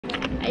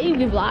you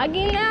be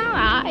vlogging now?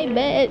 I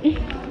bet.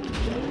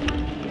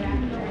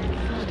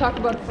 Talk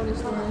about the funny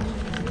story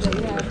that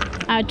you have.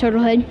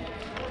 Turtlehead.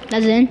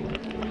 That's in.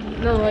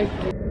 No, like.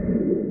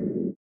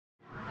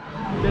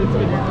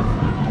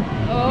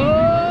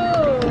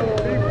 Oh!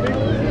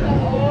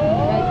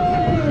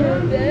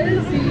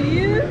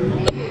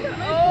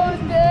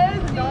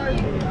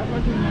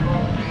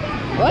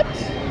 What?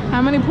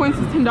 How many points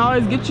does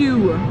 $10 get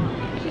you?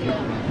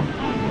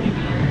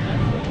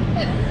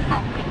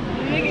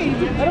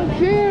 I don't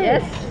care.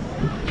 Yes.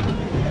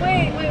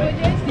 Wait, what did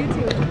you guys do to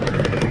it?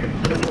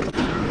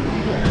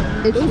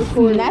 It's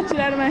recorded. Snatch it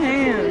out of my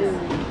hands.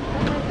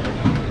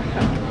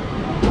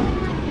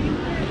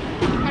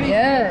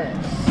 Yes.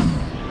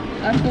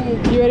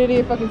 You ready to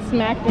get fucking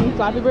smacked in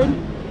Flappy Bird?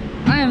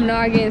 I am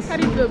not getting. How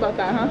do you feel about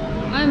that, huh?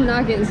 I'm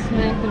not getting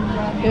smacked in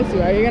Flappy. Yes,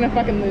 you are. You're gonna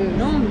fucking lose.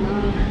 No, I'm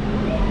not.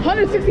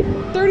 160,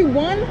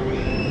 31? I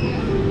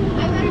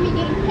better be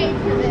getting paid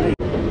for this.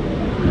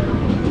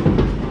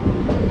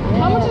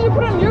 How much did you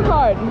put on your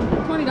card?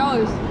 $20.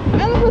 I'm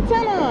gonna put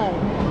 10 on.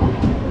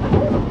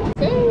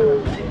 Okay.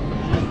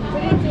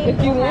 If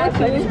you want to.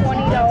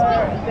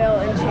 $20 bill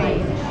and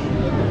change.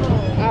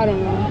 I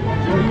don't know.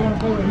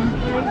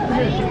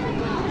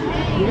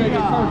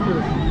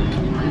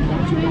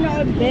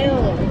 $20 bill.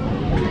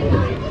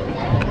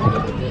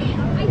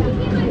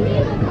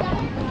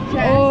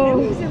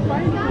 Oh.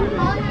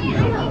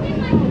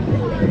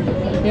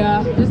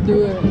 Yeah, just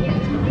do it.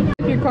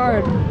 Take your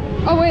card.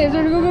 Oh wait, is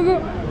there go?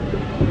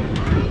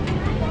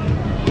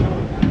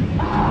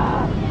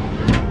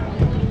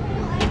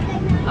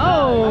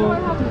 Oh.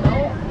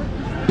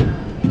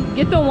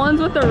 Get the ones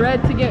with the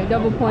red to get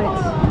double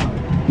points.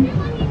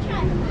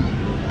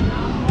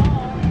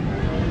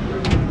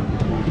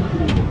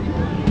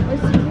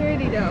 Where's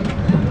security though?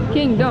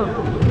 King, don't.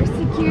 Where's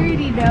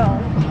security though?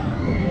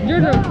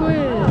 You're the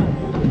queen.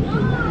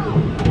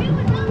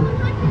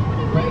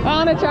 I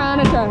wanna try.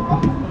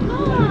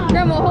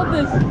 Grandma, hold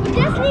this.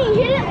 Disney,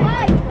 hit it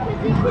right.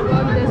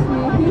 Love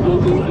Disney.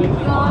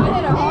 Mom,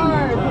 hit it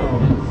hard.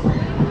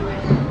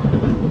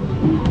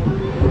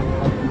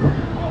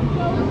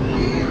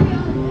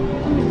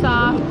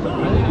 Soft.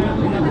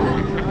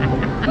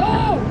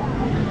 Oh!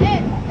 Hey,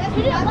 that's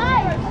hit it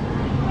right.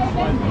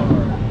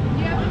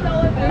 You have to tell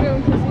it better.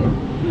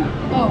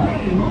 Oh,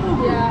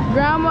 yeah.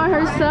 Grandma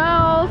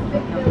herself.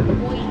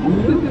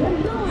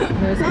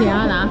 There's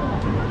Kiana.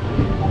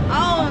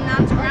 Oh, now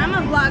it's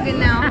grandma vlogging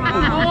now, huh?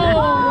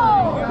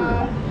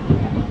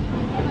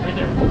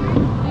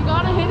 You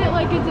gotta hit it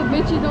like it's a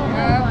bitch you don't know.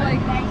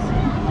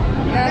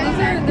 Yeah,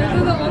 those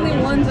are the only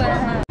ones I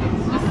have.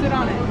 Just sit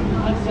on it.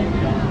 I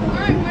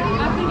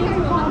think it's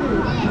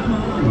 100.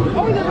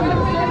 Oh, there's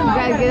You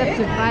gotta get up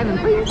to 5 and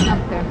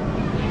up there.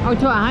 Oh,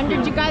 to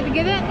 100 you gotta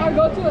get it? Or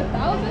go to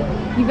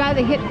 1,000? You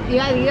gotta get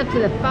up to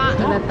the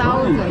 1,000. I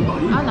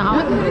don't know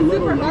how to It's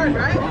super hard,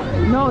 right?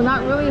 No,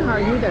 not really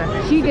hard either.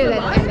 She did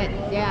it and it,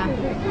 yeah.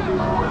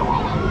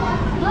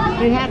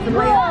 It has to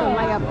lay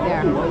up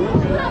there.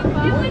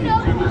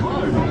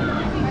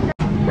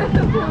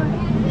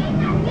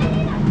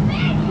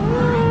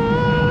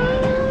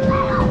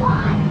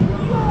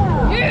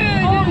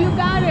 Yeah! Oh, you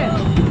got it!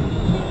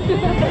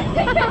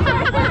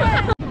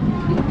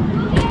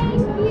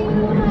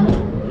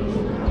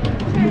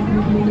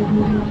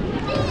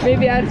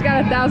 Baby, I just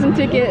got 1,000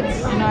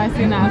 tickets. No, I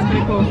seen that. It's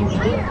pretty cool.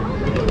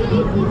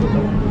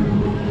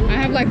 I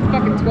have like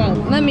fucking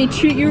 12. Let me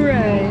treat you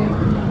right.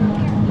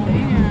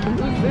 Damn.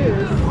 Who's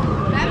this?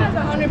 That has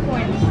 100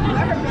 points.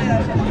 Never play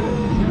that shit.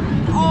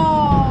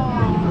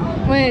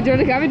 Oh! Wait, do you want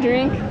to grab a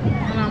drink?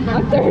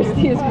 I'm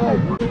thirsty as fuck.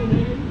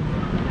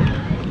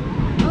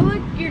 Oh,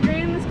 look, your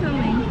grandma's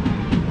coming.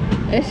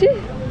 Is she?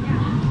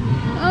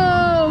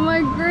 Oh, my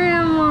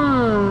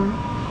grandma.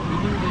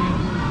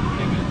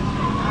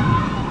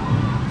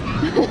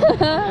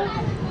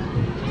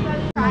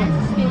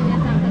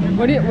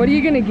 What are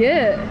you gonna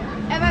get?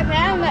 If I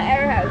can, the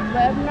airhead,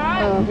 but if not,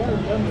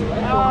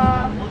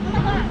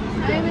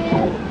 maybe.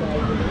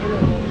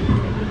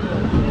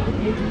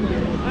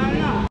 I don't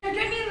know.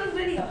 Get me in this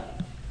video.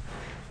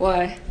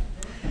 Why?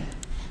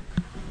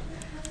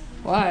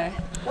 Why?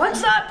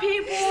 What's up,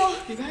 people?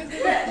 You guys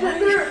They're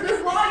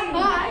vlogging.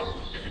 Hi.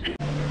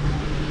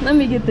 Let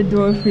me get the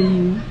door for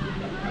you.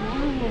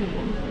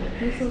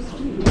 You're so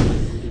sweet.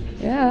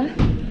 Yeah,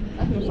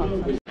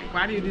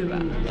 Why do you do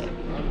that?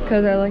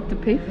 because I like to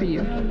pay for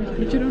you.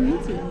 But you don't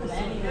need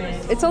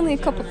to. It's only a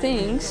couple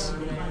things.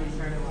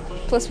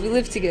 Plus, we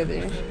live together.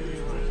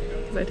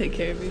 Because I take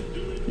care of you.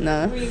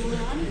 Nah.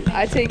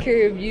 I take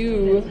care of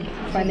you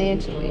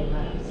financially.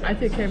 I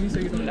take care of you so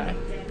you don't die.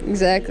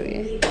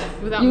 Exactly.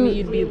 Without me,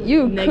 you'd be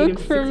You negative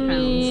cook for 6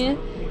 me,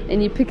 pounds.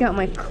 and you pick out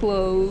my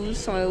clothes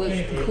so I look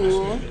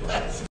cool.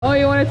 Oh,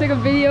 you want to take a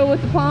video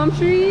with the palm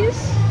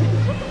trees?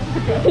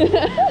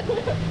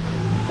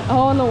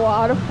 Oh, and the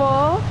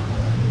waterfall.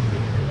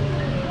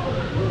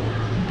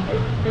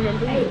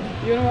 Remember?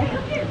 You wanna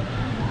watch it?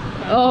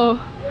 Oh.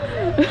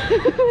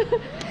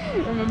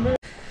 Remember?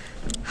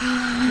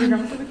 Your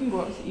grandma said we can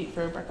go out to eat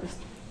for breakfast.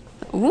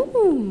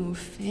 Ooh,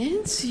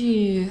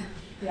 fancy.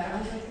 Yeah,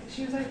 I was like,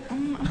 she was like,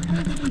 I'm kind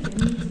of getting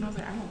Denny's, and I was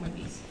like, I want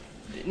Wendy's.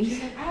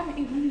 She's like, I haven't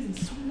eaten Wendy's in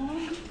so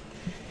long.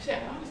 She's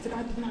like, honest to God,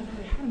 I've not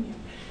really had them yet.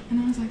 And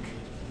I was like,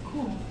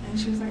 cool. And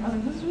she was like, I was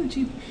like, this is really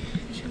cheap.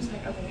 And she was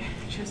like, okay.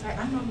 She was like,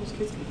 I know those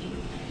kids can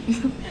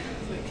eat. And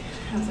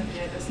I was like,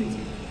 yeah, that's easy.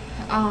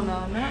 I don't know.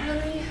 I'm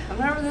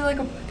not really like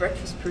a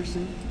breakfast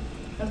person.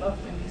 I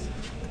love Wendy's.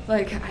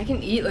 Like I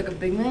can eat like a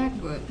Big Mac,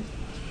 but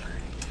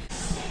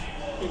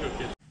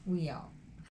We out.